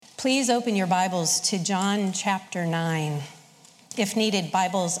Please open your Bibles to John chapter 9. If needed,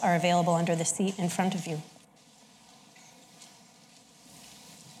 Bibles are available under the seat in front of you.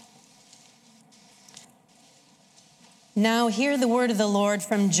 Now hear the word of the Lord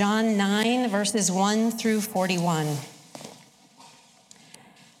from John 9, verses 1 through 41.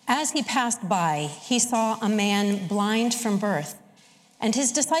 As he passed by, he saw a man blind from birth, and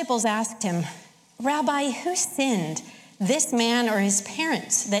his disciples asked him, "Rabbi, who sinned, this man or his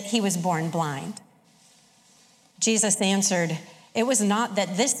parents, that he was born blind?" Jesus answered, "It was not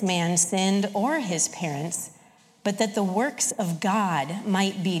that this man sinned or his parents, but that the works of God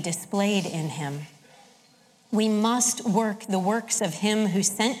might be displayed in him. We must work the works of him who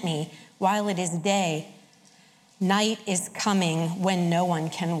sent me while it is day. Night is coming when no one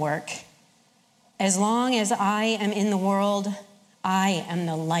can work. As long as I am in the world, I am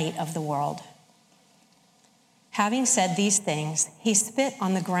the light of the world." Having said these things, he spit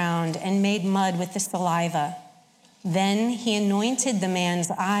on the ground and made mud with the saliva. Then he anointed the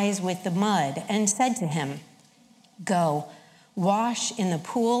man's eyes with the mud and said to him, "Go, wash in the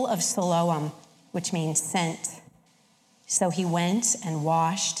pool of Siloam," which means sent. So he went and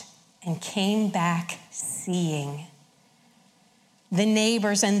washed and came back seeing. The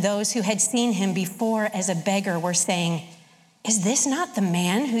neighbors and those who had seen him before as a beggar were saying, "Is this not the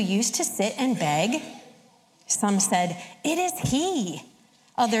man who used to sit and beg?" Some said, "It is he."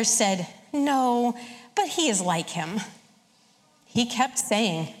 Others said, "No, but he is like him." He kept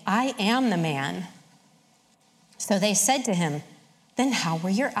saying, "I am the man." So they said to him, "Then how were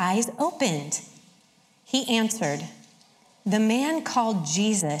your eyes opened?" He answered, "The man called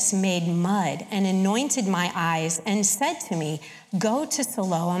Jesus made mud and anointed my eyes and said to me, 'Go to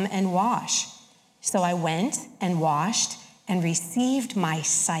Siloam and wash.' So I went and washed and received my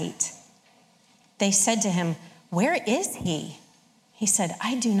sight." They said to him, "Where is he?" He said,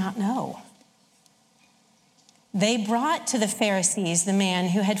 "I do not know." They brought to the Pharisees the man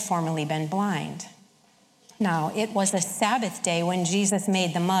who had formerly been blind. Now, it was a Sabbath day when Jesus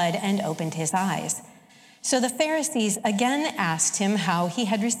made the mud and opened his eyes. So the Pharisees again asked him how he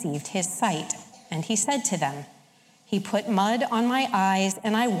had received his sight. And he said to them, "He put mud on my eyes,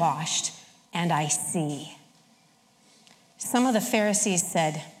 and I washed, and I see." Some of the Pharisees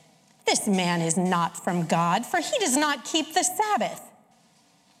said, "This man is not from God, for he does not keep the Sabbath."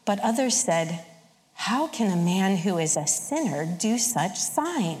 But others said, "How can a man who is a sinner do such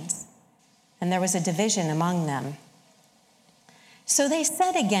signs?" And there was a division among them. So they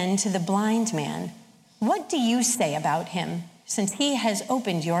said again to the blind man, "What do you say about him, since he has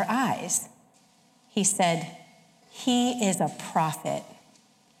opened your eyes?" He said, "He is a prophet."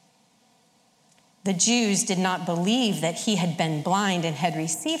 The Jews did not believe that he had been blind and had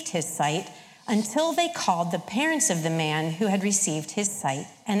received his sight until they called the parents of the man who had received his sight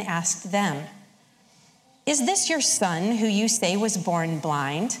and asked them, "Is this your son who you say was born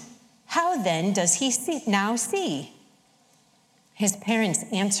blind? How then does he now see?" His parents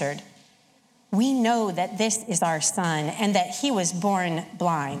answered, "We know that this is our son and that he was born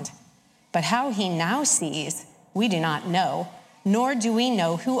blind. But how he now sees, we do not know, nor do we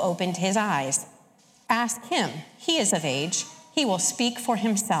know who opened his eyes. Ask him, he is of age, he will speak for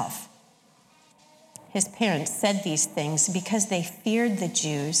himself." His parents said these things because they feared the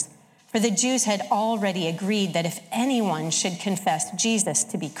Jews, for the Jews had already agreed that if anyone should confess Jesus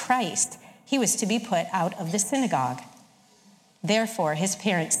to be Christ, he was to be put out of the synagogue. Therefore, his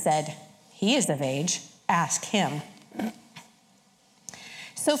parents said, "He is of age, ask him."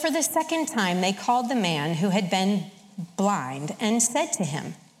 So for the second time, they called the man who had been blind and said to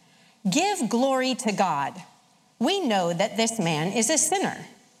him, "Give glory to God. We know that this man is a sinner."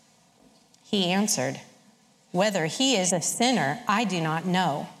 He answered, "Whether he is a sinner, I do not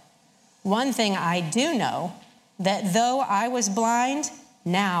know. One thing I do know, that though I was blind,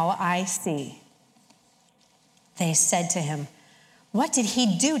 now I see." They said to him, "What did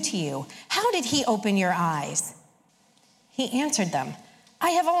he do to you? How did he open your eyes?" He answered them,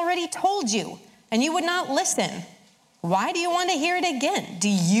 "I have already told you, and you would not listen. Why do you want to hear it again? Do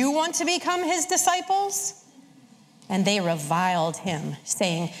you want to become his disciples?" And they reviled him,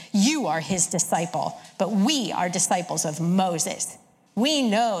 saying, "You are his disciple, but we are disciples of Moses. We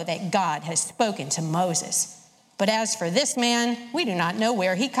know that God has spoken to Moses. But as for this man, we do not know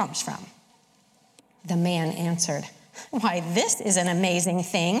where he comes from." The man answered, "Why, this is an amazing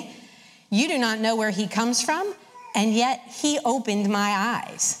thing. You do not know where he comes from, and yet he opened my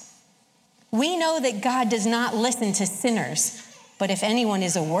eyes. We know that God does not listen to sinners, but if anyone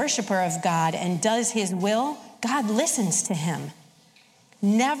is a worshiper of God and does his will, God listens to him.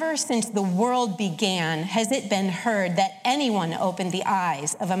 Never since the world began has it been heard that anyone opened the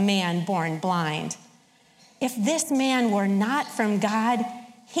eyes of a man born blind. If this man were not from God,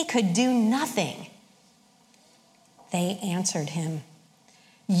 he could do nothing." They answered him,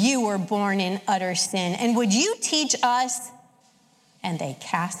 "You were born in utter sin, and would you teach us?" And they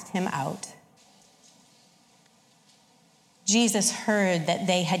cast him out. Jesus heard that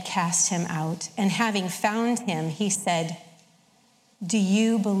they had cast him out, and having found him, he said, "Do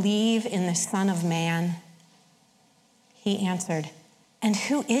you believe in the Son of Man?" He answered, "And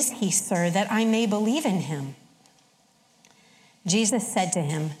who is he, sir, that I may believe in him?" Jesus said to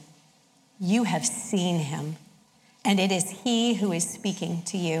him, "You have seen him, and it is he who is speaking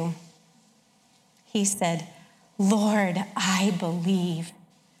to you." He said, "Lord, I believe,"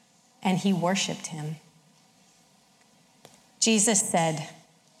 and he worshiped him. Jesus said,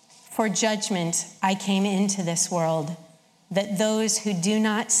 "For judgment I came into this world, that those who do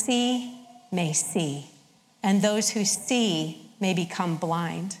not see may see, and those who see may become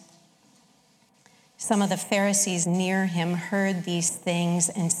blind." Some of the Pharisees near him heard these things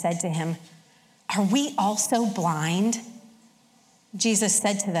and said to him, "Are we also blind?" Jesus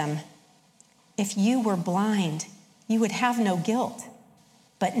said to them, "If you were blind, you would have no guilt.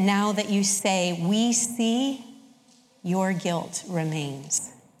 But now that you say, 'We see,' your guilt remains."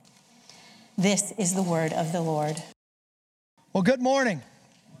 This is the word of the Lord. Well, good morning.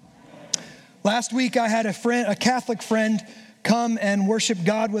 Last week I had a Catholic friend come and worship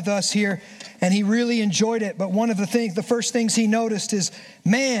God with us here, and he really enjoyed it. But one of the first things he noticed is,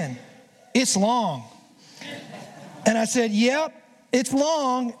 "Man, it's long." And I said, "Yep, it's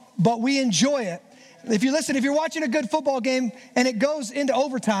long, but we enjoy it." If you're watching a good football game and it goes into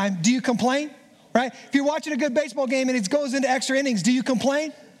overtime, do you complain? Right? If you're watching a good baseball game and it goes into extra innings, do you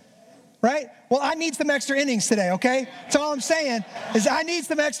complain? Right? Well, I need some extra innings today, okay? That's all I'm saying is I need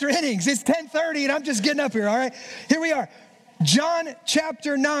some extra innings. It's 10:30 and I'm just getting up here, all right? Here we are. John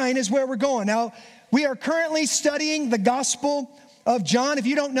chapter 9 is where we're going. Now, we are currently studying the Gospel of John. If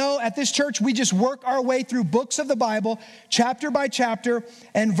you don't know, at this church, we just work our way through books of the Bible, chapter by chapter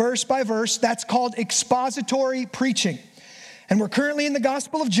and verse by verse. That's called expository preaching. And we're currently in the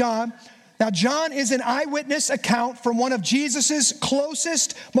Gospel of John. Now, John is an eyewitness account from one of Jesus's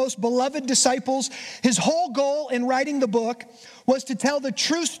closest, most beloved disciples. His whole goal in writing the book was to tell the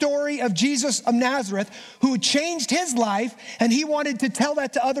true story of Jesus of Nazareth, who changed his life, and he wanted to tell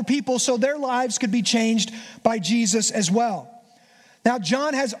that to other people so their lives could be changed by Jesus as well. Now,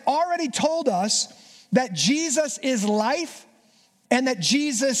 John has already told us that Jesus is life and that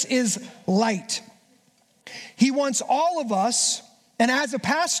Jesus is light. He wants all of us, and as a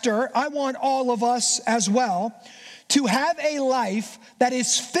pastor, I want all of us as well, to have a life that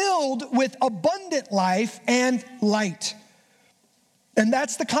is filled with abundant life and light. And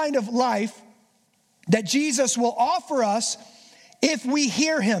that's the kind of life that Jesus will offer us if we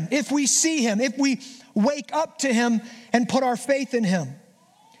hear him, if we see him, if we wake up to him and put our faith in him.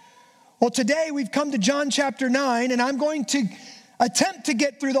 Well, today we've come to John chapter 9, and I'm going to attempt to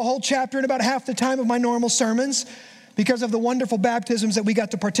get through the whole chapter in about half the time of my normal sermons because of the wonderful baptisms that we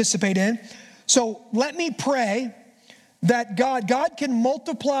got to participate in. So let me pray that God can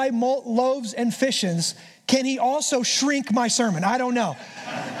multiply loaves and fishes. Can he also shrink my sermon? I don't know.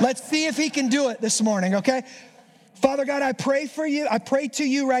 Let's see if he can do it this morning, okay? Father God, I pray for you. I pray to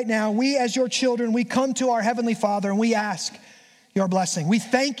you right now. We as your children, we come to our Heavenly Father and we ask your blessing. We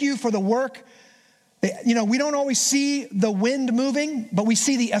thank you for the work. We don't always see the wind moving, but we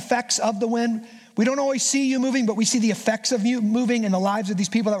see the effects of the wind. We don't always see you moving, but we see the effects of you moving in the lives of these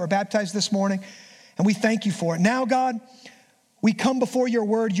people that were baptized this morning. And we thank you for it. Now, God, we come before your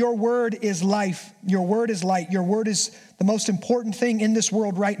word. Your word is life. Your word is light. Your word is the most important thing in this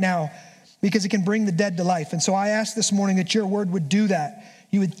world right now because it can bring the dead to life. And so I ask this morning that your word would do that.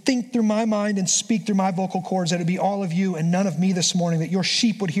 You would think through my mind and speak through my vocal cords, that it would be all of you and none of me this morning, that your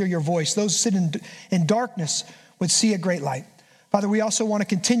sheep would hear your voice. Those sitting in darkness would see a great light. Father, we also want to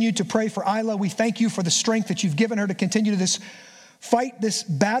continue to pray for Isla. We thank you for the strength that you've given her to continue to fight this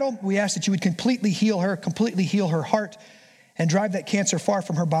battle. We ask that you would completely heal her heart, and drive that cancer far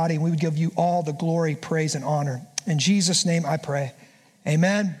from her body. And we would give you all the glory, praise, and honor. In Jesus' name I pray.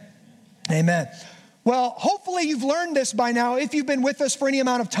 Amen. Amen. Well, hopefully you've learned this by now if you've been with us for any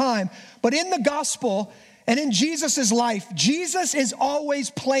amount of time. But in the gospel and in Jesus' life, Jesus is always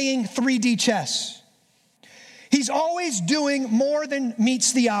playing 3D chess. He's always doing more than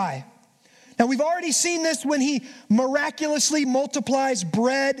meets the eye. Now, we've already seen this when he miraculously multiplies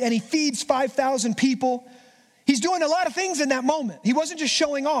bread and he feeds 5,000 people. He's doing a lot of things in that moment. He wasn't just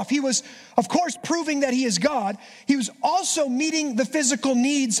showing off. He was, of course, proving that he is God. He was also meeting the physical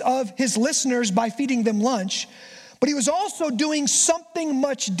needs of his listeners by feeding them lunch. But he was also doing something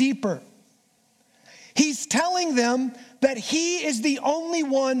much deeper. He's telling them that he is the only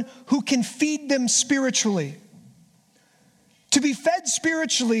one who can feed them spiritually. To be fed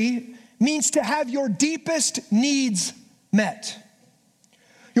spiritually means to have your deepest needs met.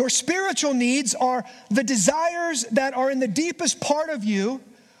 Your spiritual needs are the desires that are in the deepest part of you,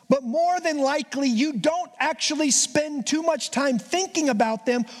 but more than likely you don't actually spend too much time thinking about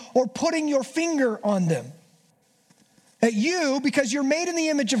them or putting your finger on them. That you, because you're made in the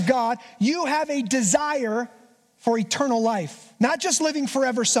image of God, you have a desire for eternal life. Not just living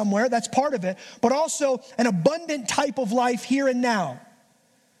forever somewhere, that's part of it, but also an abundant type of life here and now.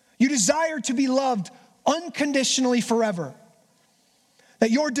 You desire to be loved unconditionally forever. That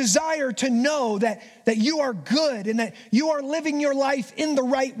your desire to know that you are good and that you are living your life in the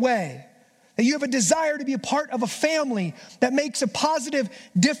right way. That you have a desire to be a part of a family that makes a positive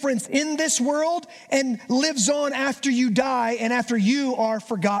difference in this world and lives on after you die and after you are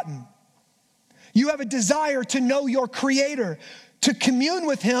forgotten. You have a desire to know your Creator, to commune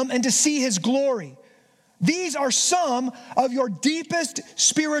with Him and to see His glory. These are some of your deepest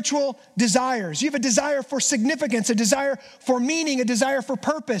spiritual desires. You have a desire for significance, a desire for meaning, a desire for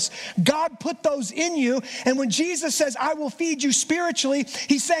purpose. God put those in you, and when Jesus says, I will feed you spiritually,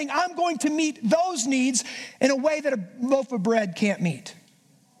 He's saying, I'm going to meet those needs in a way that a loaf of bread can't meet.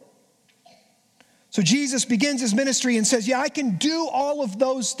 So Jesus begins His ministry and says, I can do all of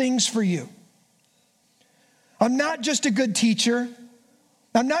those things for you. I'm not just a good teacher.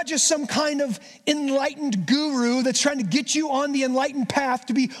 I'm not just some kind of enlightened guru that's trying to get you on the enlightened path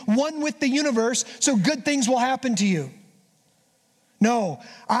to be one with the universe so good things will happen to you. No,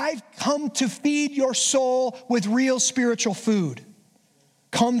 I've come to feed your soul with real spiritual food.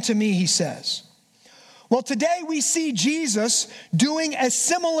 Come to me, He says. Well, today we see Jesus doing a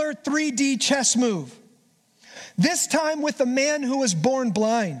similar 3D chess move. This time with a man who was born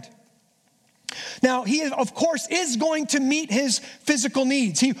blind. Now, he, of course, is going to meet his physical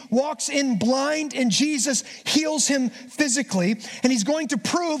needs. He walks in blind and Jesus heals him physically. And he's going to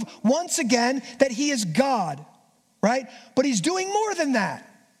prove once again that he is God, right? But he's doing more than that.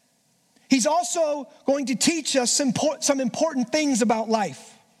 He's also going to teach us some important things about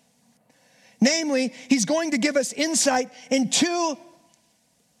life. Namely, he's going to give us insight into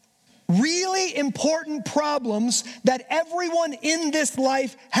really important problems that everyone in this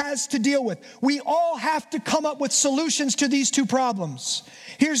life has to deal with. We all have to come up with solutions to these two problems.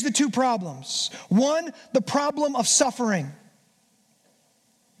 Here's the two problems. One, the problem of suffering.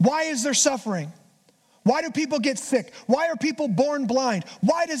 Why is there suffering? Why do people get sick? Why are people born blind?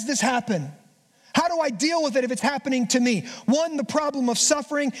 Why does this happen? How do I deal with it if it's happening to me? One, the problem of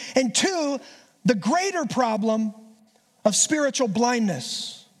suffering, and two, the greater problem of spiritual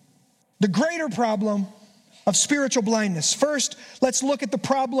blindness. The greater problem of spiritual blindness. First, let's look at the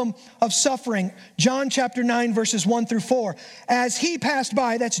problem of suffering. John chapter 9, verses 1 through 4. As he passed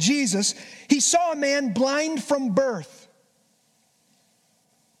by, that's Jesus, he saw a man blind from birth.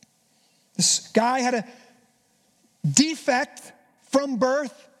 This guy had a defect from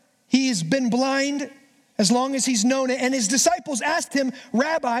birth. He's been blind as long as he's known it. And his disciples asked him,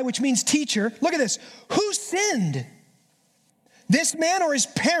 Rabbi, which means teacher, look at this, who sinned? This man or his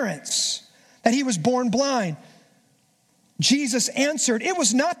parents, that he was born blind? Jesus answered, it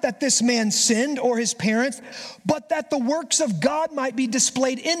was not that this man sinned or his parents, but that the works of God might be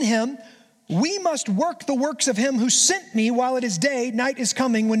displayed in him. We must work the works of him who sent me while it is day. Night is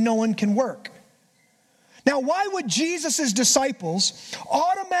coming when no one can work. Now, why would Jesus' disciples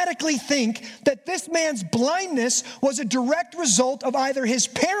automatically think that this man's blindness was a direct result of either his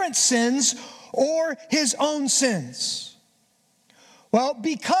parents' sins or his own sins? Well,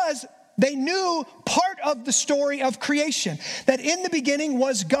 because they knew part of the story of creation, that in the beginning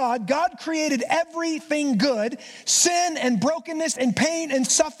was God. God created everything good. Sin and brokenness and pain and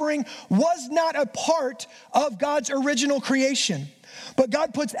suffering was not a part of God's original creation. But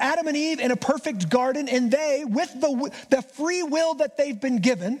God puts Adam and Eve in a perfect garden, and they, with the free will that they've been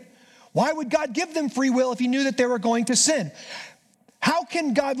given, why would God give them free will if He knew that they were going to sin? How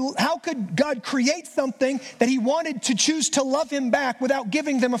could God create something that He wanted to choose to love Him back without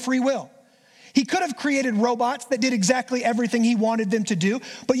giving them a free will? He could have created robots that did exactly everything He wanted them to do,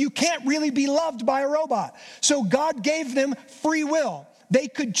 but you can't really be loved by a robot. So God gave them free will. They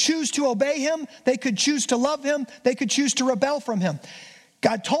could choose to obey Him. They could choose to love Him. They could choose to rebel from Him.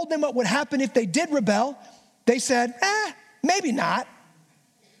 God told them what would happen if they did rebel. They said, maybe not.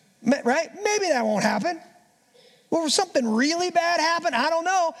 Right? Maybe that won't happen. Well, was something really bad happen? I don't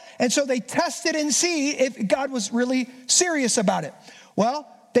know. And so they tested and see if God was really serious about it. Well,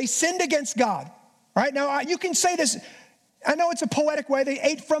 they sinned against God. Right? Now, you can say this. I know it's a poetic way. They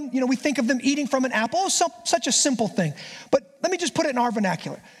ate from, we think of them eating from an apple. Such a simple thing. But let me just put it in our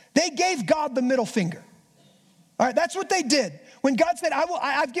vernacular. They gave God the middle finger. All right, that's what they did. When God said,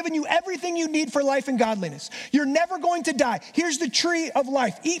 I've given you everything you need for life and godliness. You're never going to die. Here's the tree of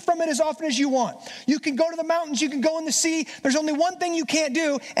life. Eat from it as often as you want. You can go to the mountains. You can go in the sea. There's only one thing you can't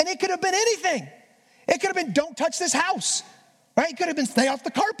do, and it could have been anything. It could have been, don't touch this house. Right? It could have been, stay off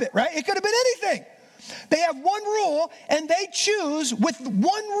the carpet. Right? It could have been anything. They have one rule, and they choose with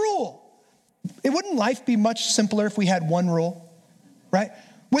one rule. Wouldn't life be much simpler if we had one rule? Right?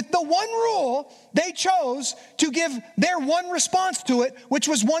 With the one rule, they chose to give their one response to it, which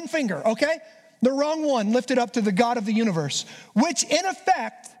was one finger, okay? The wrong one lifted up to the God of the universe, which in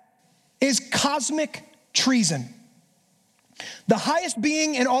effect is cosmic treason. The highest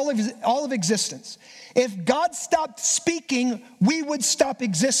being in all of existence. If God stopped speaking, we would stop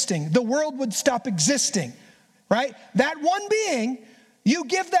existing. The world would stop existing, right? That one being, you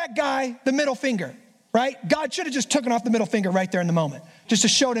give that guy the middle finger, right? God should have just taken off the middle finger right there in the moment, just to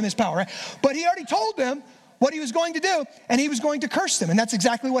show them his power, right? But he already told them what he was going to do, and he was going to curse them, and that's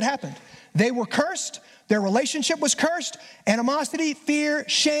exactly what happened. They were cursed. Their relationship was cursed. Animosity, fear,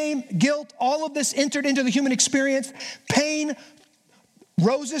 shame, guilt, all of this entered into the human experience. Pain,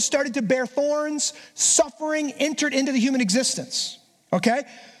 roses started to bear thorns. Suffering entered into the human existence, okay?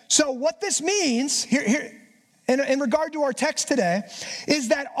 So what this means, here in regard to our text today, is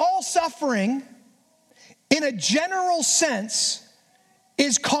that all suffering, in a general sense,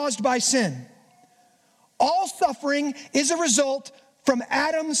 is caused by sin. All suffering is a result from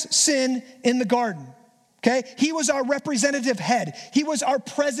Adam's sin in the garden. Okay? He was our representative head. He was our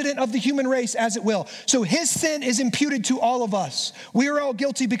president of the human race, as it will. So his sin is imputed to all of us. We are all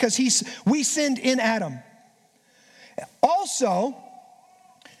guilty because we sinned in Adam. Also,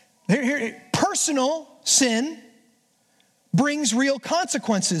 personal sin brings real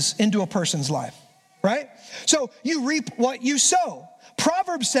consequences into a person's life, right? So you reap what you sow.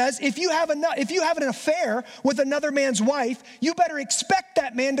 Proverbs says if you have an affair with another man's wife, you better expect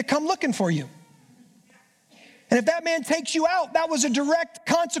that man to come looking for you. And if that man takes you out, that was a direct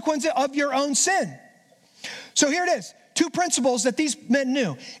consequence of your own sin. So here it is, two principles that these men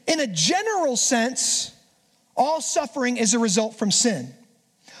knew. In a general sense, all suffering is a result from sin.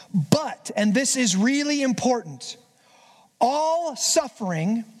 But, and this is really important, all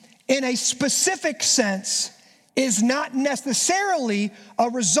suffering in a specific sense is not necessarily a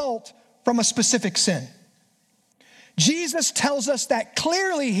result from a specific sin. Jesus tells us that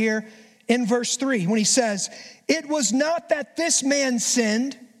clearly here in verse 3 when he says, it was not that this man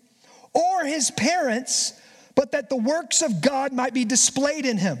sinned or his parents, but that the works of God might be displayed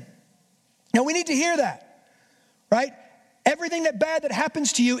in him. Now we need to hear that, right? Everything bad that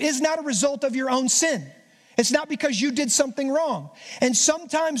happens to you is not a result of your own sin. It's not because you did something wrong. And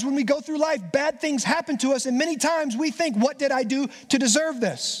sometimes when we go through life, bad things happen to us, and many times we think, what did I do to deserve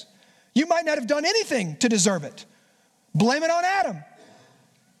this? You might not have done anything to deserve it. Blame it on Adam,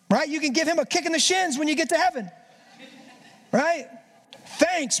 right? You can give him a kick in the shins when you get to heaven, right?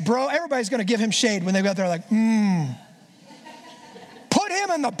 Thanks, bro. Everybody's going to give him shade when they go there like, Put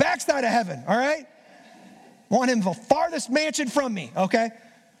him in the backside of heaven, all right? Want him the farthest mansion from me, okay?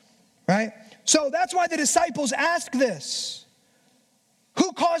 Right? So that's why the disciples ask this.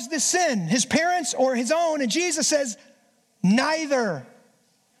 Who caused this sin? His parents or his own? And Jesus says, neither.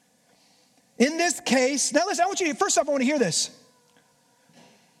 In this case, now listen, first off, I want to hear this.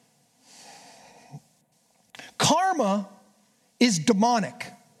 Karma is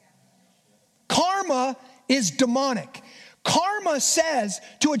demonic. Karma is demonic. Karma says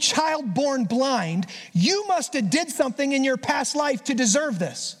to a child born blind, you must have did something in your past life to deserve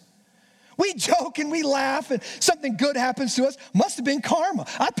this. We joke and we laugh and something good happens to us. Must have been karma.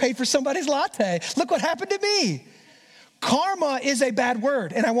 I paid for somebody's latte. Look what happened to me. Karma is a bad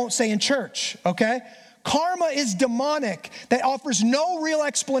word, and I won't say in church, okay? Karma is demonic that offers no real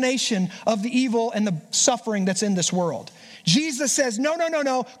explanation of the evil and the suffering that's in this world. Jesus says,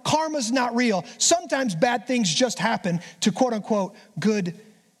 no, karma's not real. Sometimes bad things just happen to quote unquote good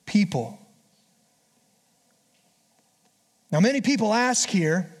people. Now many people ask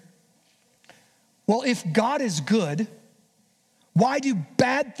here, well, if God is good, why do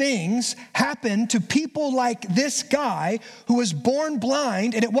bad things happen to people like this guy who was born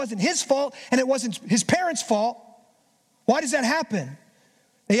blind and it wasn't his fault and it wasn't his parents' fault? Why does that happen?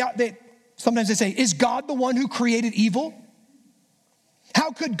 Sometimes they say, is God the one who created evil?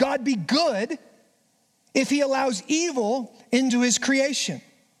 How could God be good if he allows evil into his creation?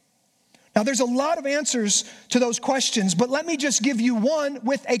 Now, there's a lot of answers to those questions, but let me just give you one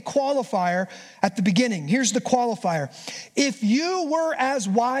with a qualifier at the beginning. Here's the qualifier. If you were as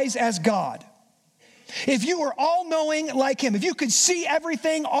wise as God, if you were all-knowing like him, if you could see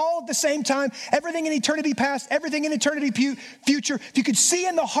everything all at the same time, everything in eternity past, everything in eternity future, if you could see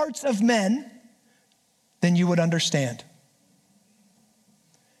in the hearts of men, then you would understand.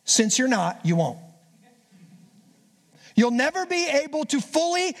 Since you're not, you won't. You'll never be able to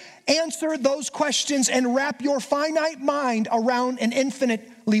fully answer those questions and wrap your finite mind around an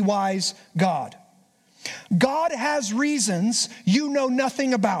infinitely wise God. God has reasons you know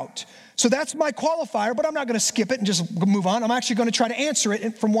nothing about. So that's my qualifier, but I'm not going to skip it and just move on. I'm actually going to try to answer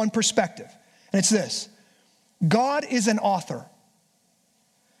it from one perspective. And it's this. God is an author.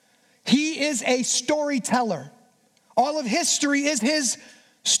 He is a storyteller. All of history is his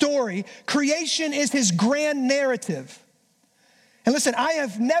story. Creation is his grand narrative. And listen, I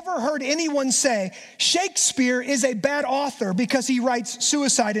have never heard anyone say Shakespeare is a bad author because he writes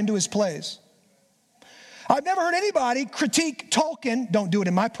suicide into his plays. I've never heard anybody critique Tolkien, don't do it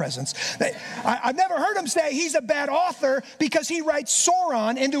in my presence. I've never heard him say he's a bad author because he writes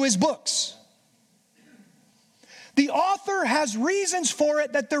Sauron into his books. The author has reasons for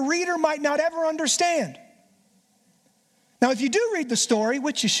it that the reader might not ever understand. Now, if you do read the story,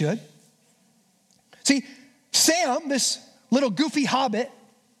 which you should, see, Sam, this little goofy hobbit,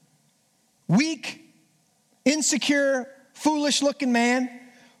 weak, insecure, foolish-looking man,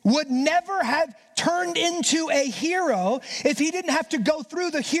 would never have turned into a hero if he didn't have to go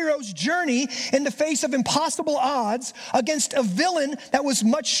through the hero's journey in the face of impossible odds against a villain that was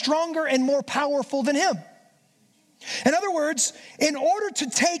much stronger and more powerful than him. In other words, in order to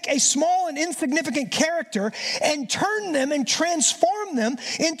take a small and insignificant character and turn them and transform them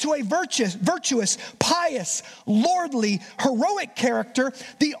into a virtuous, pious, lordly, heroic character,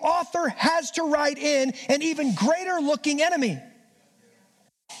 the author has to write in an even greater looking enemy.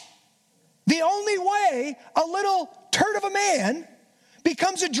 The only way a little turd of a man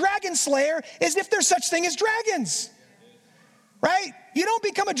becomes a dragon slayer is if there's such thing as dragons, right? You don't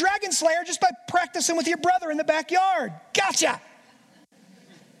become a dragon slayer just by practicing with your brother in the backyard. Gotcha.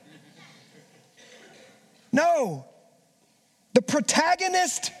 No. The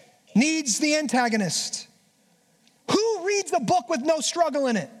protagonist needs the antagonist. Who reads a book with no struggle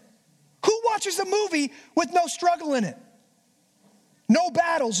in it? Who watches a movie with no struggle in it? No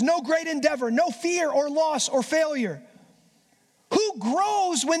battles, no great endeavor, no fear or loss or failure. Who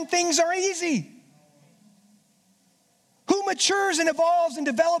grows when things are easy? Who matures and evolves and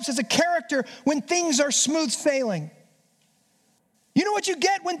develops as a character when things are smooth sailing? You know what you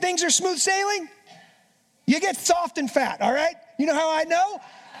get when things are smooth sailing? You get soft and fat, all right? You know how I know?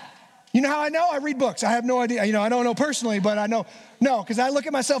 You know how I know? I read books. I have no idea. I don't know personally, but I know. No, because I look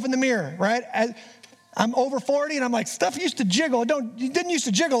at myself in the mirror, right? I'm over 40 and I'm like, stuff used to jiggle. It didn't used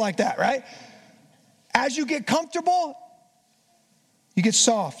to jiggle like that, right? As you get comfortable, you get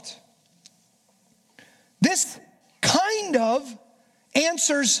soft. This kind of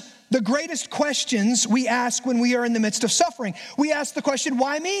answers the greatest questions we ask when we are in the midst of suffering. We ask the question,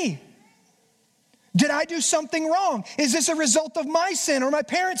 why me? Did I do something wrong? Is this a result of my sin or my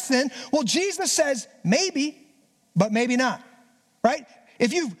parents' sin? Well, Jesus says, maybe, but maybe not, right?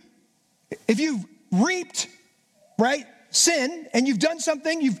 If you've reaped, right, sin, and you've done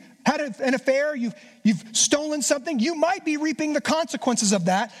something, you've had an affair, you've stolen something, you might be reaping the consequences of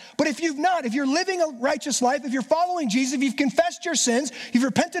that. But if you've not, if you're living a righteous life, if you're following Jesus, if you've confessed your sins, you've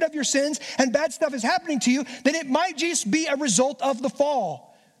repented of your sins, and bad stuff is happening to you, then it might just be a result of the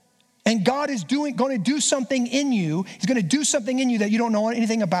fall. And God is going to do something in you. He's going to do something in you that you don't know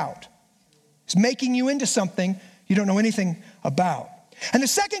anything about. He's making you into something you don't know anything about. And the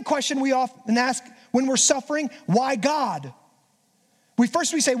second question we often ask when we're suffering, why God?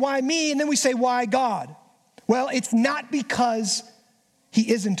 First we say, why me? And then we say, why God? Well, it's not because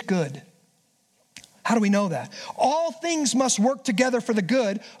he isn't good. How do we know that? All things must work together for the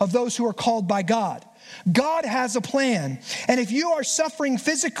good of those who are called by God. God has a plan. And if you are suffering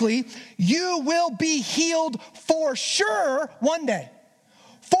physically, you will be healed for sure one day.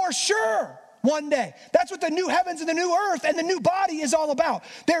 For sure one day. That's what the new heavens and the new earth and the new body is all about.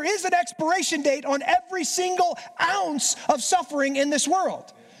 There is an expiration date on every single ounce of suffering in this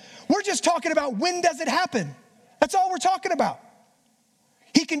world. We're just talking about when does it happen. That's all we're talking about.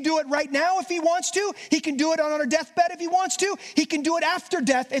 He can do it right now if he wants to. He can do it on our deathbed if he wants to. He can do it after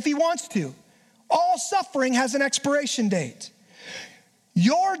death if he wants to. All suffering has an expiration date.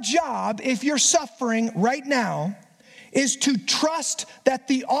 Your job, if you're suffering right now, is to trust that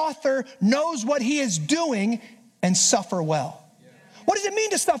the author knows what he is doing and suffer well. What does it mean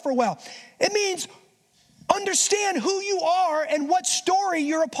to suffer well? It means understand who you are and what story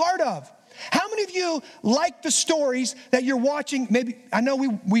you're a part of. How many of you like the stories that you're watching? Maybe, I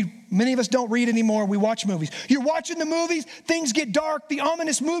know many of us don't read anymore, we watch movies. You're watching the movies, things get dark, the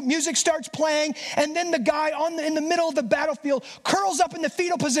ominous music starts playing, and then the guy in the middle of the battlefield curls up in the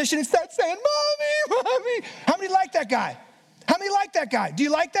fetal position and starts saying, "Mommy, Mommy." How many like that guy? How many like that guy? Do you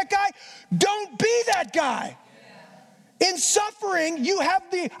like that guy? Don't be that guy. In suffering, you have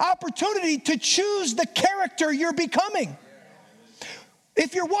the opportunity to choose the character you're becoming.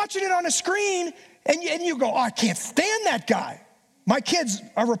 If you're watching it on a screen and you go, "Oh, I can't stand that guy." My kids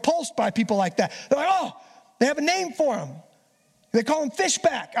are repulsed by people like that. They're like, "Oh," they have a name for him. They call him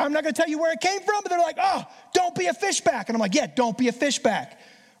Fishback. I'm not going to tell you where it came from, but they're like, "Oh, don't be a fishback." And I'm like, "Yeah, don't be a fishback,"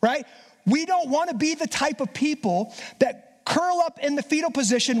 right? We don't want to be the type of people that curl up in the fetal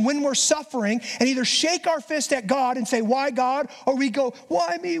position when we're suffering and either shake our fist at God and say, "Why, God?" Or we go,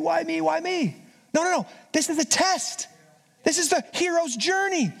 "Why me, why me, why me?" No. This is a test. This is the hero's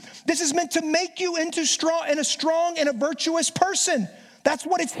journey. This is meant to make you into a strong and a virtuous person. That's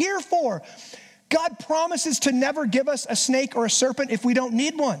what it's here for. God promises to never give us a snake or a serpent if we don't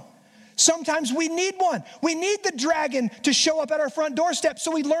need one. Sometimes we need one. We need the dragon to show up at our front doorstep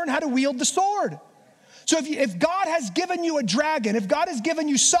so we learn how to wield the sword. So if God has given you a dragon, if God has given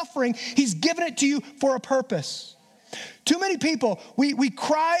you suffering, he's given it to you for a purpose. Too many people, we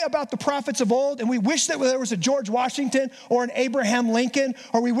cry about the prophets of old and we wish that there was a George Washington or an Abraham Lincoln,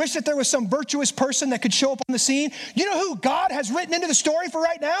 or we wish that there was some virtuous person that could show up on the scene. You know who God has written into the story for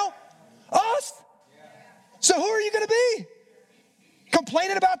right now? Us. So who are you going to be?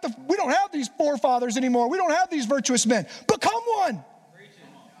 Complaining about we don't have these forefathers anymore. We don't have these virtuous men. Become one.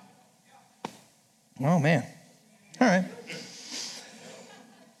 Oh, man. All right.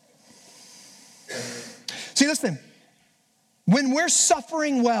 See, listen. When we're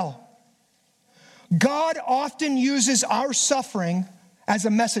suffering well, God often uses our suffering as a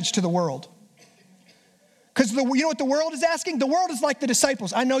message to the world. Because you know what the world is asking? The world is like the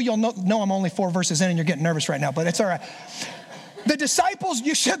disciples. I know you'll know I'm only 4 verses in and you're getting nervous right now, but it's all right. The disciples,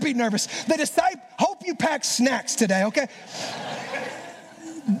 you should be nervous. Hope you pack snacks today, okay?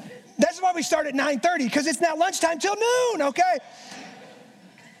 That's why we start at 9:30, because it's not lunchtime till noon, okay?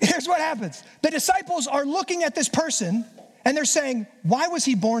 Here's what happens. The disciples are looking at this person and they're saying, "Why was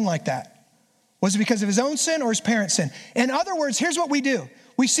he born like that? Was it because of his own sin or his parents' sin?" In other words, here's what we do.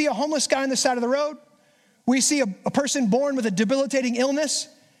 We see a homeless guy on the side of the road. We see a person born with a debilitating illness.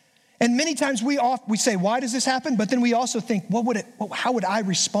 And many times we say, "Why does this happen?" But then we also think, how would I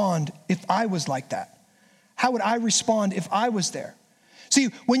respond if I was like that? How would I respond if I was there? See,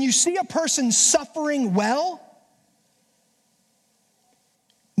 when you see a person suffering well,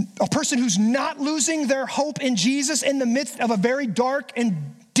 a person who's not losing their hope in Jesus in the midst of a very dark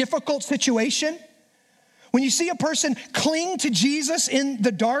and difficult situation, when you see a person cling to Jesus in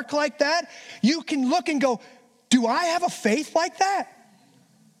the dark like that, you can look and go, "Do I have a faith like that?"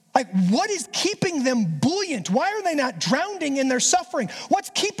 Like, what is keeping them buoyant? Why are they not drowning in their suffering? What's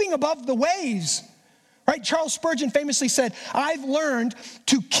keeping above the waves? Right? Charles Spurgeon famously said, "I've learned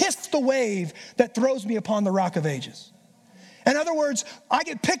to kiss the wave that throws me upon the rock of ages." In other words, I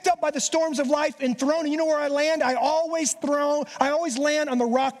get picked up by the storms of life and thrown, and you know where I land? I always land on the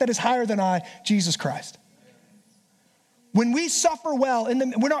rock that is higher than I, Jesus Christ. When we suffer well,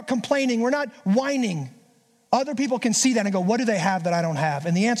 we're not complaining, we're not whining. Other people can see that and go, "What do they have that I don't have?"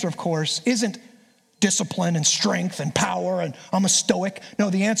 And the answer, of course, isn't discipline and strength and power and I'm a stoic.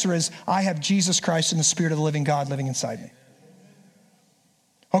 No, the answer is I have Jesus Christ and the Spirit of the living God living inside me.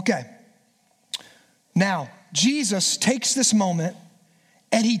 Okay. Now, Jesus takes this moment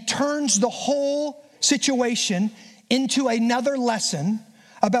and he turns the whole situation into another lesson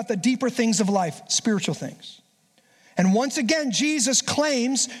about the deeper things of life, spiritual things. And once again, Jesus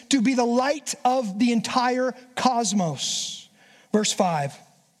claims to be the light of the entire cosmos. Verse 5.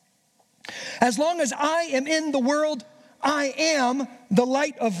 "As long as I am in the world, I am the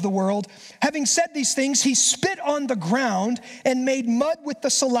light of the world." Having said these things, he spit on the ground and made mud with the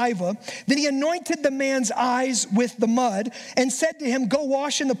saliva. Then he anointed the man's eyes with the mud and said to him, "Go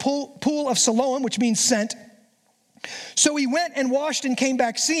wash in the pool of Siloam," which means sent. So he went and washed and came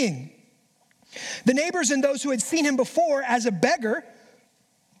back seeing. The neighbors and those who had seen him before as a beggar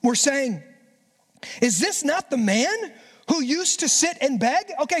were saying, "Is this not the man who used to sit and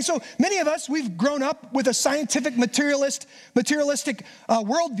beg?" Okay, so many of us, we've grown up with a scientific materialistic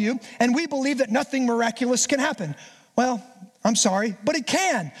worldview, and we believe that nothing miraculous can happen. Well, I'm sorry, but it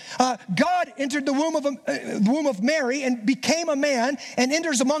can. God entered the womb of Mary and became a man and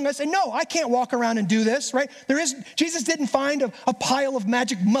enters among us. And no, I can't walk around and do this, right? Jesus didn't find a pile of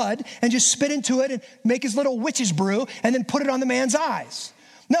magic mud and just spit into it and make his little witch's brew and then put it on the man's eyes.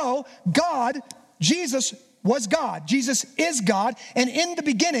 No, Jesus was God. Jesus is God. And in the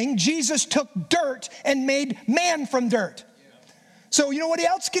beginning, Jesus took dirt and made man from dirt. So you know what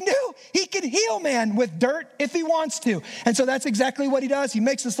else can do? He can heal man with dirt if he wants to. And so that's exactly what he does. He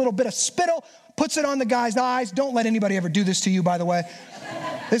makes this little bit of spittle, puts it on the guy's eyes. Don't let anybody ever do this to you, by the way.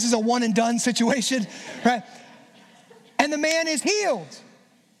 This is a one and done situation, right? And the man is healed.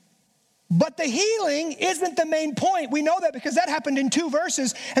 But the healing isn't the main point. We know that because that happened in 2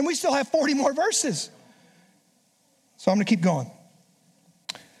 verses, and we still have 40 more verses. So I'm going to keep going.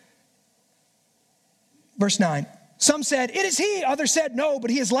 Verse 9. Some said, it is he. Others said, no,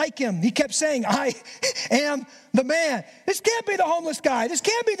 but he is like him. He kept saying, I am the man. This can't be the homeless guy. This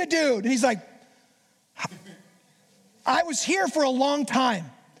can't be the dude. And he's like, I was here for a long time.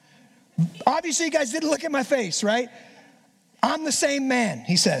 Obviously, you guys didn't look at my face, right? I'm the same man,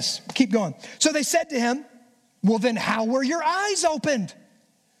 he says. Keep going. So they said to him, well, then how were your eyes opened?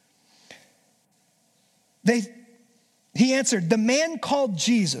 He answered, the man called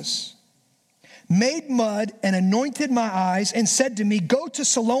Jesus made mud and anointed my eyes and said to me, go to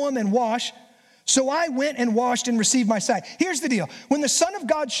Siloam and wash. So I went and washed and received my sight. Here's the deal. When the Son of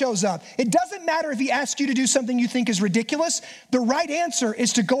God shows up, it doesn't matter if he asks you to do something you think is ridiculous. The right answer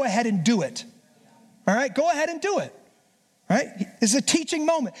is to go ahead and do it. All right? Go ahead and do it. All right? This is a teaching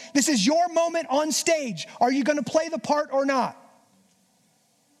moment. This is your moment on stage. Are you going to play the part or not?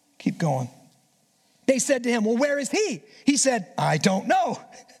 Keep going. They said to him, well, where is he? He said, I don't know.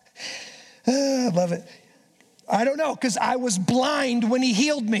 I love it. I don't know, because I was blind when he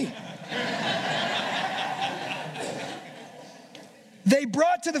healed me. They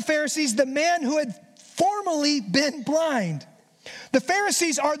brought to the Pharisees the man who had formerly been blind. The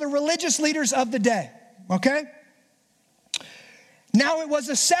Pharisees are the religious leaders of the day, okay? Now it was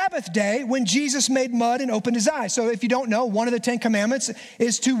a Sabbath day when Jesus made mud and opened his eyes. So if you don't know, one of the 10 commandments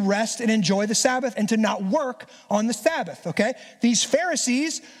is to rest and enjoy the Sabbath and to not work on the Sabbath, okay? These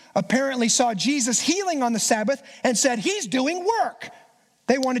Pharisees apparently saw Jesus healing on the Sabbath and said, he's doing work.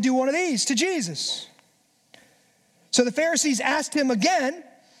 They want to do one of these to Jesus. So the Pharisees asked him again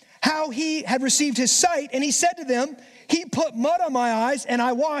how he had received his sight, and he said to them, he put mud on my eyes and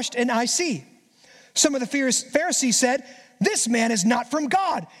I washed and I see. Some of the Pharisees said, this man is not from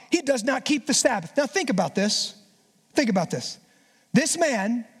God. He does not keep the Sabbath. Now think about this. Think about this. This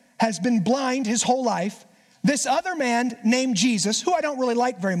man has been blind his whole life. This other man named Jesus, who I don't really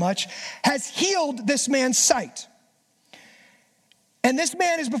like very much, has healed this man's sight. And this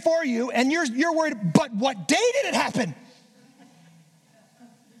man is before you, and you're worried, but what day did it happen?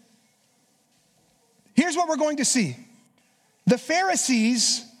 Here's what we're going to see. The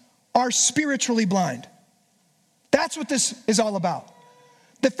Pharisees are spiritually blind. That's what this is all about.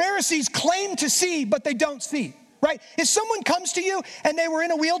 The Pharisees claim to see, but they don't see, right? If someone comes to you and they were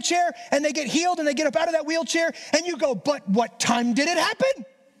in a wheelchair and they get healed and they get up out of that wheelchair and you go, but what time did it happen?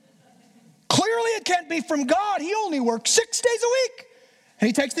 Clearly it can't be from God. He only works 6 days a week and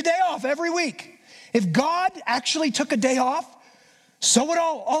he takes the day off every week. If God actually took a day off, so would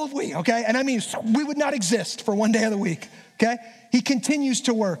all of we, okay? And I mean, we would not exist for one day of the week, okay? He continues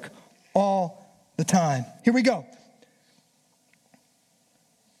to work all the time. Here we go.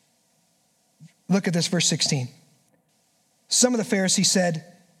 Look at this, verse 16. Some of the Pharisees said,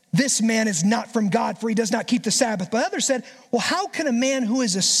 this man is not from God, for he does not keep the Sabbath. But others said, well, how can a man who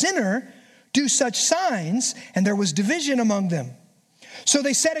is a sinner do such signs? And there was division among them. So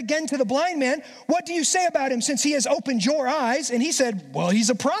they said again to the blind man, what do you say about him since he has opened your eyes? And he said, well, he's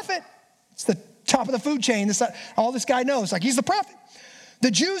a prophet. It's the top of the food chain. All this guy knows, like he's the prophet.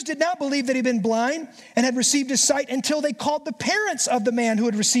 The Jews did not believe that he'd been blind and had received his sight until they called the parents of the man who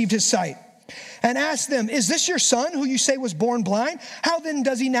had received his sight and asked them, is this your son who you say was born blind? How then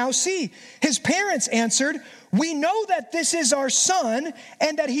does he now see? His parents answered, we know that this is our son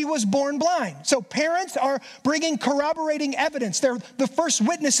and that he was born blind. So parents are bringing corroborating evidence. They're the first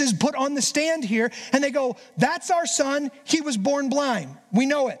witnesses put on the stand here, and they go, that's our son, he was born blind. We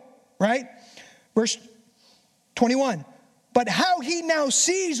know it, right? Verse 21. But how he now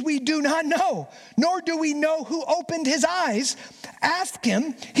sees, we do not know, nor do we know who opened his eyes. Ask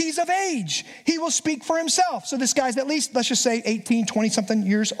him, he's of age. He will speak for himself. So this guy's at least, let's just say 18, 20-something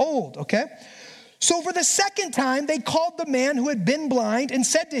years old, okay? So for the second time, they called the man who had been blind and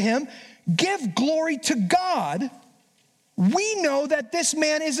said to him, give glory to God. We know that this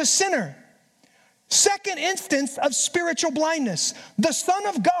man is a sinner. Second instance of spiritual blindness. The Son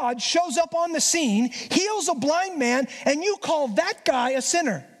of God shows up on the scene, heals a blind man, and you call that guy a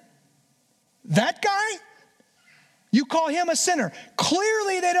sinner. That guy? You call him a sinner.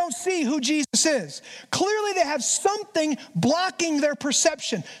 Clearly they don't see who Jesus is. Clearly they have something blocking their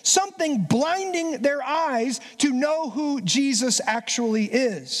perception, something blinding their eyes to know who Jesus actually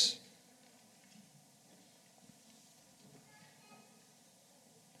is.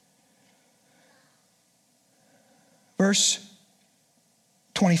 Verse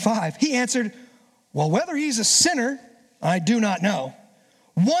 25, he answered, well, whether he's a sinner, I do not know.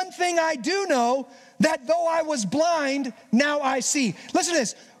 One thing I do know, that though I was blind, now I see. Listen to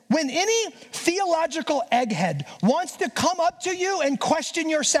this. When any theological egghead wants to come up to you and question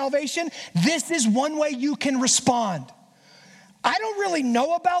your salvation, this is one way you can respond. I don't really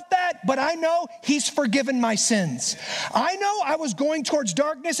know about that, but I know he's forgiven my sins. I know I was going towards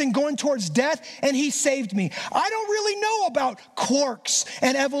darkness and going towards death, and he saved me. I don't really know about quarks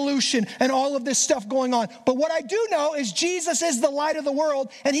and evolution and all of this stuff going on, but what I do know is Jesus is the light of the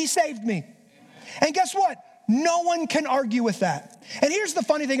world, and he saved me. And guess what? No one can argue with that. And here's the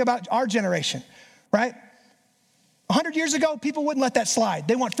funny thing about our generation, right? 100 years ago, people wouldn't let that slide.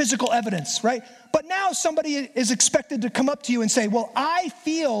 They want physical evidence, right? But now somebody is expected to come up to you and say, well, I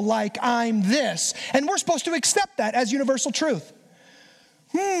feel like I'm this. And we're supposed to accept that as universal truth.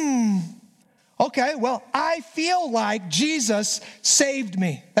 Okay, well, I feel like Jesus saved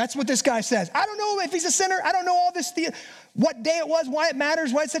me. That's what this guy says. I don't know if he's a sinner. I don't know all this, what day it was, why it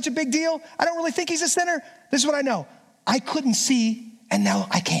matters, why it's such a big deal. I don't really think he's a sinner. This is what I know. I couldn't see, and now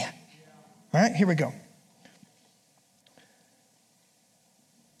I can. All right, here we go.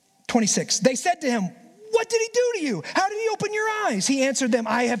 26, they said to him, what did he do to you? How did he open your eyes? He answered them,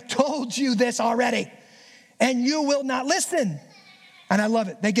 I have told you this already, and you will not listen. And I love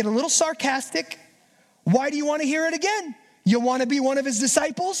it. They get a little sarcastic. Why do you want to hear it again? You want to be one of his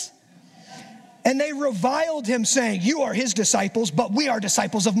disciples? And they reviled him, saying, you are his disciples, but we are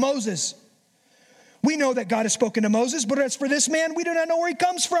disciples of Moses. We know that God has spoken to Moses, but as for this man, we do not know where he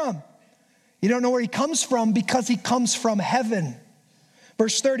comes from. You don't know where he comes from because he comes from heaven.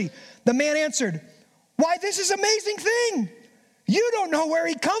 Verse 30, the man answered, why, this is an amazing thing. You don't know where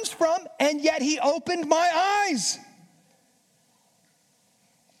he comes from, and yet he opened my eyes.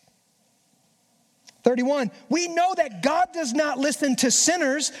 31, we know that God does not listen to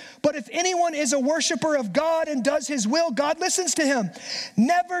sinners, but if anyone is a worshiper of God and does his will, God listens to him.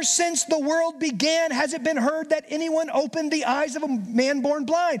 Never since the world began has it been heard that anyone opened the eyes of a man born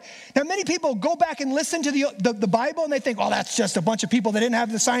blind. Now, many people go back and listen to the Bible and they think, oh, that's just a bunch of people that didn't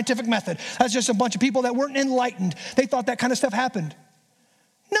have the scientific method. That's just a bunch of people that weren't enlightened. They thought that kind of stuff happened.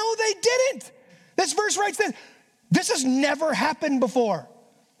 No, they didn't. This verse writes that this has never happened before.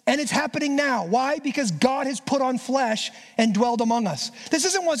 And it's happening now. Why? Because God has put on flesh and dwelled among us. This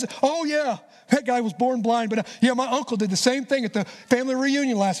isn't one, oh yeah, that guy was born blind, but yeah, my uncle did the same thing at the family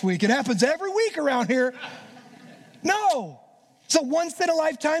reunion last week. It happens every week around here. No, it's a once in a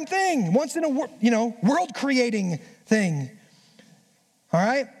lifetime thing, once in a world creating thing. All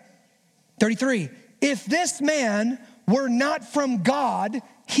right, 33. If this man were not from God,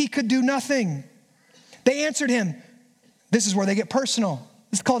 he could do nothing. They answered him. This is where they get personal.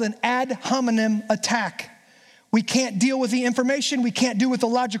 It's called an ad hominem attack. We can't deal with the information. We can't deal with the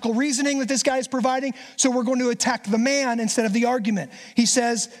logical reasoning that this guy is providing. So we're going to attack the man instead of the argument. He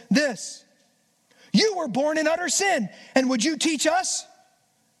says this, you were born in utter sin, and would you teach us?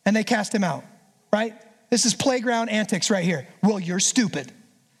 And they cast him out, right? This is playground antics right here. Well, you're stupid.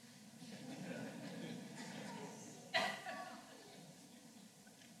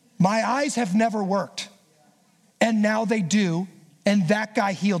 My eyes have never worked, and now they do. And that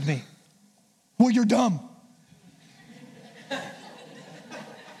guy healed me. Well, you're dumb.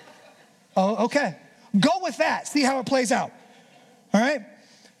 Oh, okay. Go with that. See how it plays out. All right.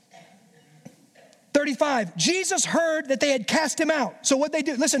 35. Jesus heard that they had cast him out. So what they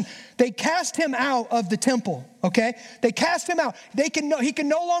do? Listen, they cast him out of the temple. Okay. They cast him out. He can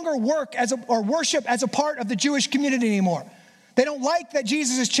no longer work or worship as a part of the Jewish community anymore. They don't like that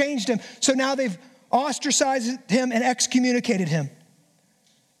Jesus has changed him. So now they've ostracized him and excommunicated him.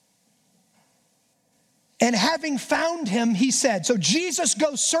 And having found him, he said, so Jesus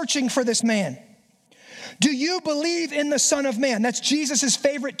goes searching for this man. Do you believe in the Son of Man? That's Jesus'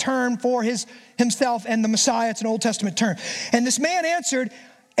 favorite term for himself and the Messiah. It's an Old Testament term. And this man answered,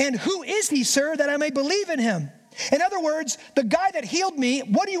 and who is he, sir, that I may believe in him? In other words, the guy that healed me,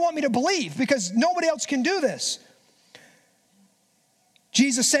 what do you want me to believe? Because nobody else can do this.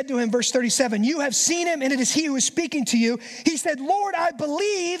 Jesus said to him, verse 37, "You have seen him, and it is he who is speaking to you." He said, "Lord, I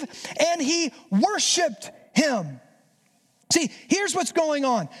believe," and he worshiped him. See, here's what's going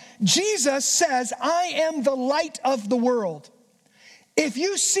on. Jesus says, "I am the light of the world." If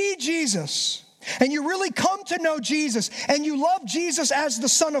you see Jesus, and you really come to know Jesus, and you love Jesus as the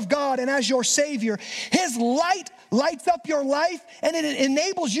Son of God and as your Savior, his light lights up your life, and it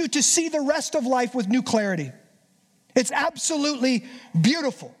enables you to see the rest of life with new clarity. It's absolutely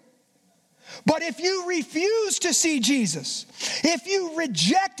beautiful. But if you refuse to see Jesus, if you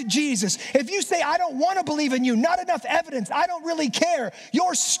reject Jesus, if you say, "I don't want to believe in you, not enough evidence, I don't really care,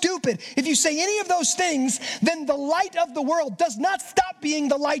 you're stupid," if you say any of those things, then the light of the world does not stop being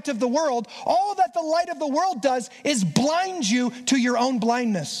the light of the world. All that the light of the world does is blind you to your own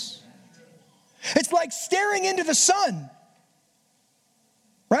blindness. It's like staring into the sun.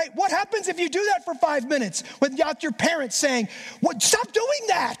 Right? What happens if you do that for 5 minutes without your parents saying, "What? Stop doing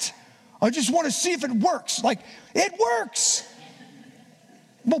that. I just want to see if it works." Like, it works.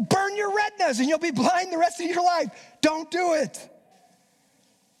 Well, burn your retinas and you'll be blind the rest of your life. Don't do it.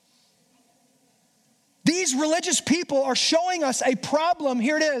 These religious people are showing us a problem,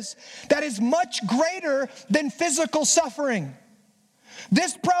 here it is, that is much greater than physical suffering.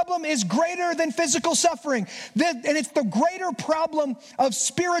 This problem is greater than physical suffering, and it's the greater problem of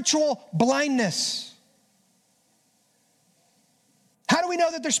spiritual blindness. How do we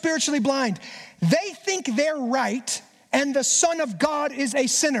know that they're spiritually blind? They think they're right, and the Son of God is a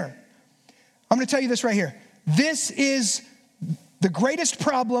sinner. I'm going to tell you this right here. This is the greatest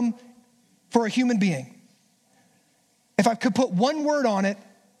problem for a human being. If I could put one word on it,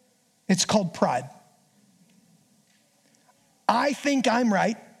 it's called pride. I think I'm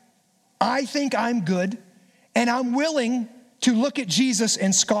right. I think I'm good. And I'm willing to look at Jesus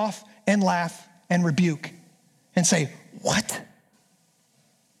and scoff and laugh and rebuke and say, "What?"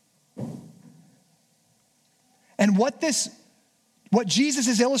 And what Jesus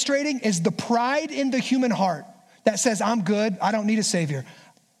is illustrating is the pride in the human heart that says, "I'm good. I don't need a Savior.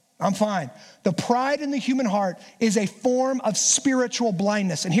 I'm fine." The pride in the human heart is a form of spiritual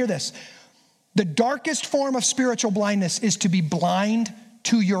blindness. And hear this. The darkest form of spiritual blindness is to be blind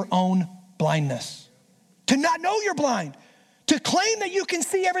to your own blindness. To not know you're blind. To claim that you can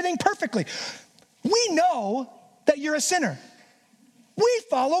see everything perfectly. We know that you're a sinner. We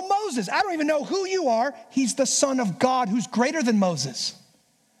follow Moses. I don't even know who you are. He's the Son of God who's greater than Moses.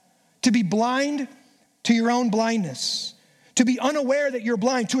 To be blind to your own blindness. To be unaware that you're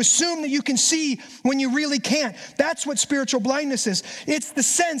blind, to assume that you can see when you really can't. That's what spiritual blindness is. It's the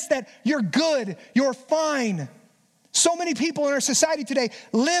sense that you're good, you're fine. So many people in our society today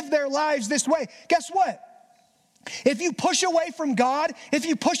live their lives this way. Guess what? If you push away from God, if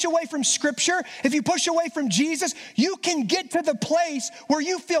you push away from Scripture, if you push away from Jesus, you can get to the place where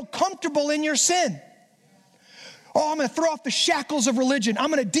you feel comfortable in your sin. Oh, I'm going to throw off the shackles of religion. I'm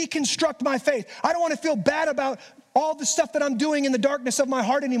going to deconstruct my faith. I don't want to feel bad about all the stuff that I'm doing in the darkness of my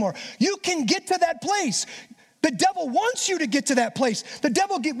heart anymore. You can get to that place. The devil wants you to get to that place. The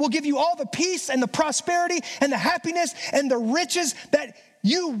devil will give you all the peace and the prosperity and the happiness and the riches that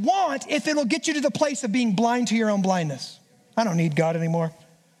you want if it'll get you to the place of being blind to your own blindness. I don't need God anymore.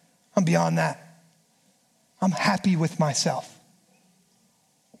 I'm beyond that. I'm happy with myself.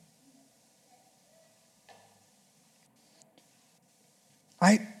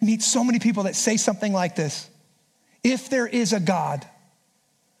 I meet so many people that say something like this. If there is a God,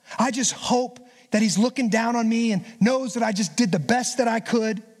 I just hope that he's looking down on me and knows that I just did the best that I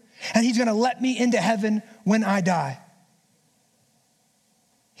could, and he's going to let me into heaven when I die.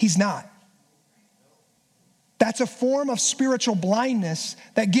 He's not. That's a form of spiritual blindness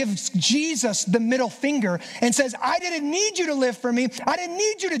that gives Jesus the middle finger and says, "I didn't need you to live for me. I didn't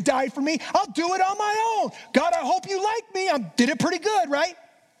need you to die for me. I'll do it on my own. God, I hope you like me. I did it pretty good, right?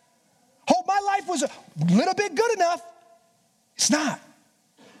 Hope my life was a little bit good enough." It's not.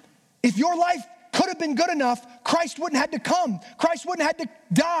 If your life could have been good enough, Christ wouldn't have had to come. Christ wouldn't have had to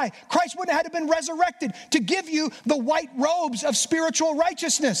die. Christ wouldn't have had to been resurrected to give you the white robes of spiritual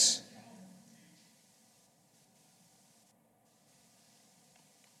righteousness.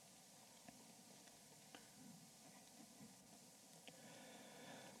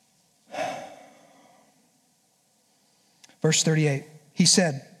 Verse 38, he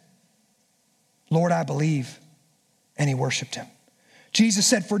said, "Lord, I believe," and he worshiped him. Jesus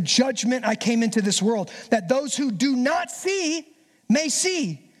said, "For judgment I came into this world, that those who do not see may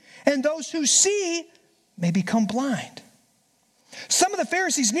see, and those who see may become blind." Some of the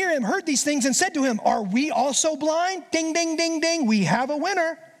Pharisees near him heard these things and said to him, "Are we also blind?" Ding, ding, ding, ding, we have a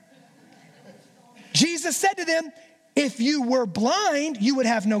winner. Jesus said to them, if you were blind, you would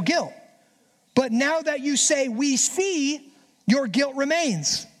have no guilt. But now that you say, we see, your guilt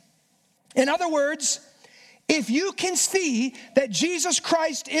remains. In other words, if you can see that Jesus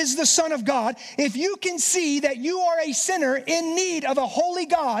Christ is the Son of God, if you can see that you are a sinner in need of a holy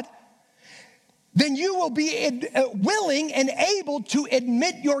God, then you will be willing and able to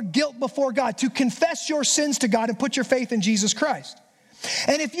admit your guilt before God, to confess your sins to God and put your faith in Jesus Christ.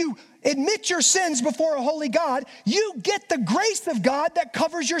 And if you admit your sins before a holy God, you get the grace of God that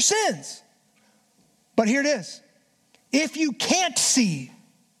covers your sins. But here it is. If you can't see,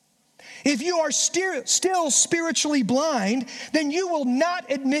 if you are still spiritually blind, then you will not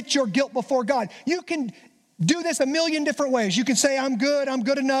admit your guilt before God. You can do this a million different ways. You can say, I'm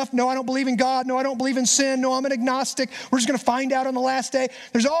good enough. No, I don't believe in God. No, I don't believe in sin. No, I'm an agnostic. We're just going to find out on the last day.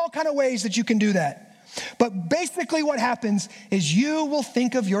 There's all kind of ways that you can do that. But basically what happens is you will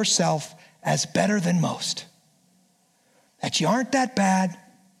think of yourself as better than most. That you aren't that bad.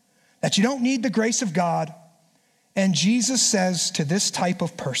 That you don't need the grace of God. And Jesus says to this type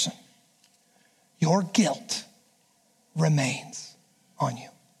of person, your guilt remains on you.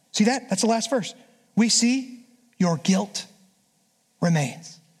 See that? That's the last verse. We see your guilt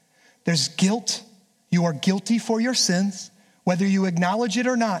remains. There's guilt. You are guilty for your sins. Whether you acknowledge it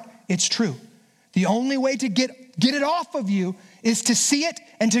or not, it's true. The only way to get it off of you is to see it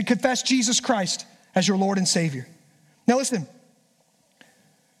and to confess Jesus Christ as your Lord and Savior. Now listen.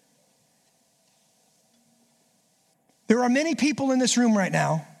 There are many people in this room right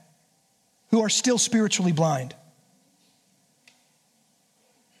now who are still spiritually blind.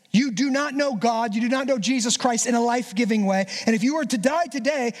 You do not know God. You do not know Jesus Christ in a life-giving way. And if you were to die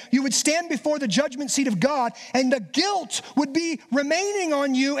today, you would stand before the judgment seat of God, and the guilt would be remaining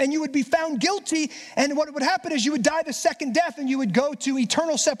on you, and you would be found guilty. And what would happen is you would die the second death, and you would go to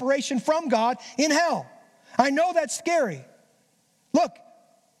eternal separation from God in hell. I know that's scary. Look,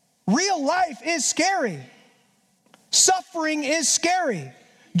 real life is scary. Suffering is scary.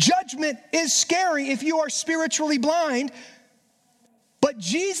 Judgment is scary if you are spiritually blind. But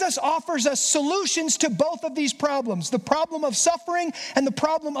Jesus offers us solutions to both of these problems, the problem of suffering and the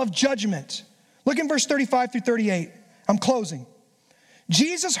problem of judgment. Look in verse 35 through 38. I'm closing.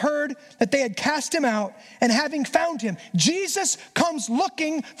 Jesus heard that they had cast him out, and having found him, Jesus comes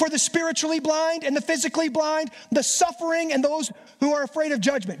looking for the spiritually blind and the physically blind, the suffering and those who are afraid of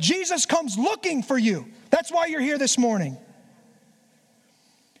judgment. Jesus comes looking for you. That's why you're here this morning.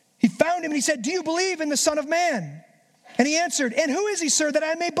 He found him and he said, do you believe in the Son of Man? And he answered, and who is he, sir, that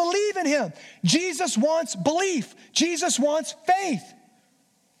I may believe in him? Jesus wants belief. Jesus wants faith.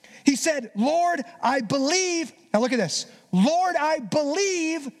 He said, Lord, I believe. Now look at this. Lord, I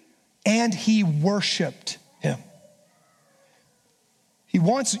believe. And he worshiped him. He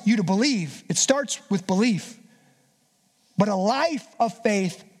wants you to believe. It starts with belief. But a life of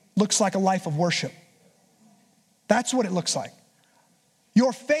faith looks like a life of worship. That's what it looks like.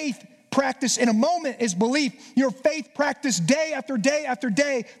 Your faith practice in a moment is belief. Your faith practice day after day after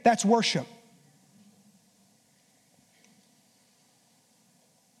day, that's worship.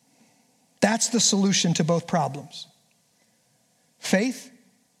 That's the solution to both problems. Faith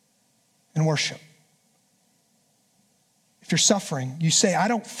and worship. If you're suffering, you say, I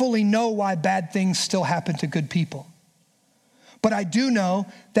don't fully know why bad things still happen to good people. But I do know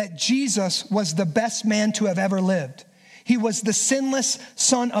that Jesus was the best man to have ever lived. He was the sinless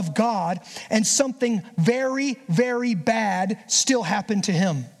Son of God, and something very, very bad still happened to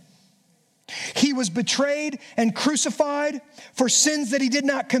him. He was betrayed and crucified for sins that he did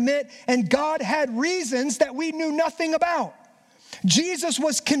not commit, and God had reasons that we knew nothing about. Jesus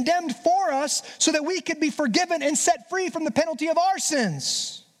was condemned for us so that we could be forgiven and set free from the penalty of our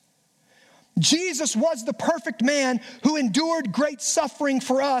sins. Jesus was the perfect man who endured great suffering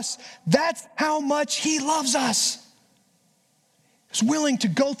for us. That's how much he loves us. He's willing to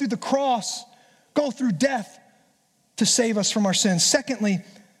go through the cross, go through death to save us from our sins. Secondly,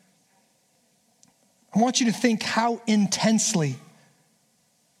 I want you to think how intensely,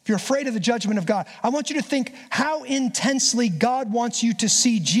 if you're afraid of the judgment of God, I want you to think how intensely God wants you to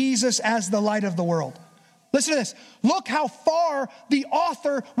see Jesus as the light of the world. Listen to this. Look how far the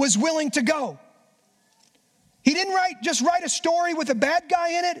author was willing to go. He didn't just write a story with a bad guy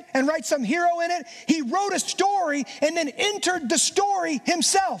in it and write some hero in it. He wrote a story and then entered the story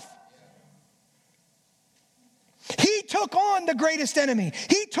himself. He took on the greatest enemy.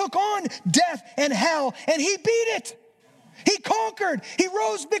 He took on death and hell, and he beat it. He conquered. He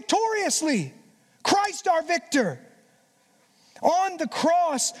rose victoriously. Christ our victor. On the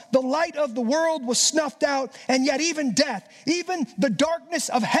cross, the light of the world was snuffed out, and yet even death, even the darkness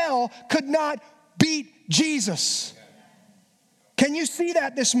of hell could not beat Jesus. Can you see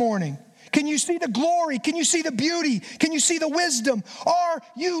that this morning? Can you see the glory? Can you see the beauty? Can you see the wisdom? Are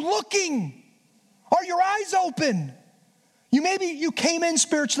you looking? Are your eyes open? Maybe you came in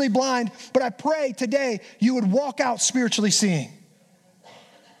spiritually blind, but I pray today you would walk out spiritually seeing.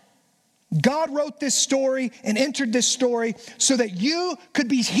 God wrote this story and entered this story so that you could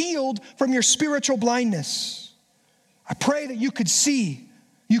be healed from your spiritual blindness. I pray that you could see,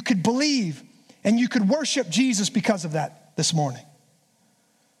 you could believe, and you could worship Jesus because of that this morning.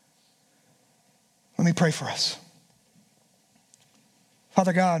 Let me pray for us.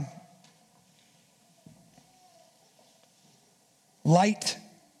 Father God, light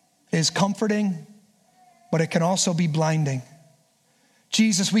is comforting, but it can also be blinding.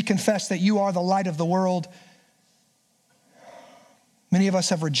 Jesus, we confess that you are the light of the world. Many of us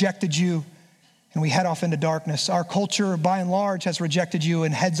have rejected you and we head off into darkness. Our culture, by and large, has rejected you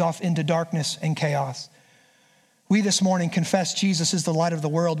and heads off into darkness and chaos. We this morning confess Jesus is the light of the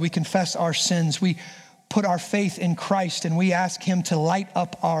world. We confess our sins. We put our faith in Christ and we ask him to light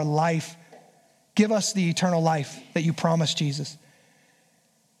up our life. Give us the eternal life that you promised, Jesus.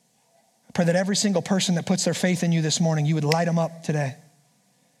 I pray that every single person that puts their faith in you this morning, you would light them up today.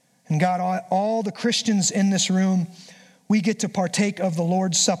 And God, all the Christians in this room, we get to partake of the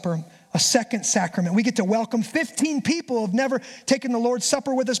Lord's Supper, a second sacrament. We get to welcome 15 people who have never taken the Lord's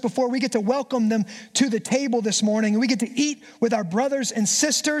Supper with us before. We get to welcome them to the table this morning. And we get to eat with our brothers and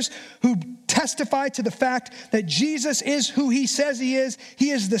sisters who testify to the fact that Jesus is who he says he is.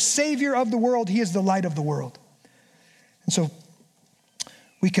 He is the Savior of the world. He is the light of the world. And so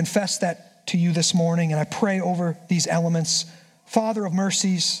we confess that to you this morning, and I pray over these elements. Father of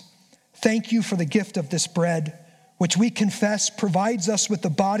mercies, thank you for the gift of this bread, which we confess provides us with the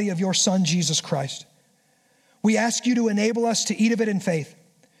body of your Son, Jesus Christ. We ask you to enable us to eat of it in faith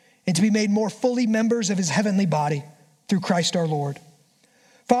and to be made more fully members of his heavenly body through Christ our Lord.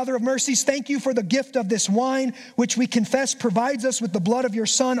 Father of mercies, thank you for the gift of this wine, which we confess provides us with the blood of your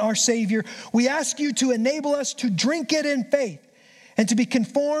Son, our Savior. We ask you to enable us to drink it in faith and to be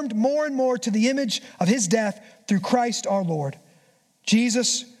conformed more and more to the image of his death through Christ our Lord.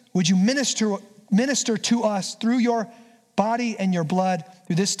 Jesus, would you minister to us through your body and your blood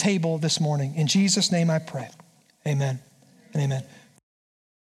through this table this morning. In Jesus' name I pray. Amen and amen.